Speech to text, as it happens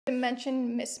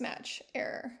dimension mismatch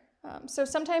error. So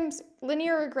sometimes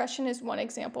linear regression is one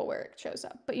example where it shows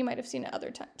up, but you might have seen it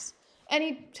other times.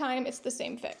 Anytime it's the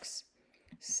same fix.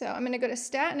 So I'm going to go to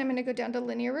stat and I'm going to go down to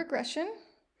linear regression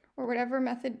or whatever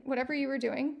method, whatever you were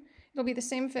doing. It'll be the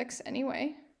same fix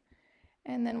anyway.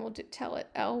 And then we'll tell it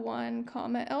L1,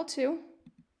 comma L2.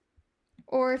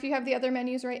 Or if you have the other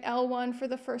menus, right, L1 for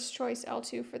the first choice,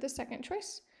 L2 for the second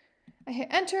choice. I hit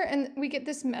enter and we get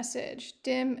this message,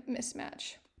 dim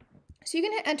mismatch. So you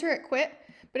can hit enter at quit,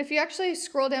 but if you actually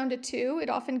scroll down to 2, it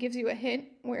often gives you a hint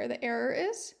where the error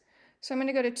is. So I'm going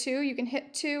to go to 2. You can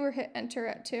hit 2 or hit enter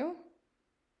at 2.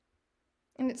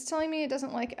 And it's telling me it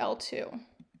doesn't like L2.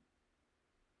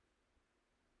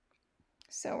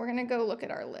 So we're going to go look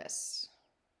at our list.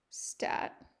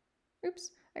 Stat. Oops,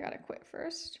 I got to quit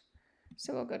first.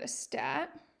 So we'll go to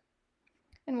stat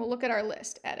and we'll look at our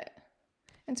list, edit.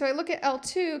 And so I look at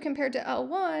L2 compared to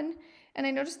L1 and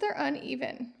I notice they're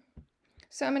uneven.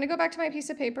 So I'm going to go back to my piece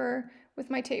of paper with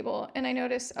my table and I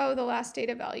notice, oh, the last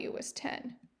data value was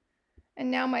 10.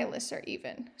 And now my lists are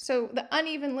even. So the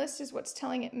uneven list is what's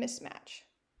telling it mismatch.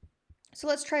 So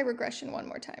let's try regression one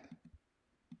more time.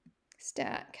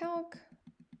 Stat calc.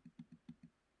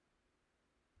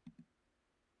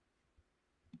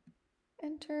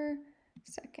 Enter.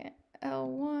 Second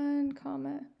L1,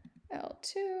 comma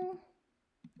L2.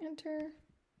 Enter.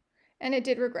 And it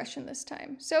did regression this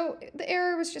time. So the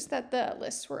error was just that the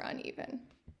lists were uneven.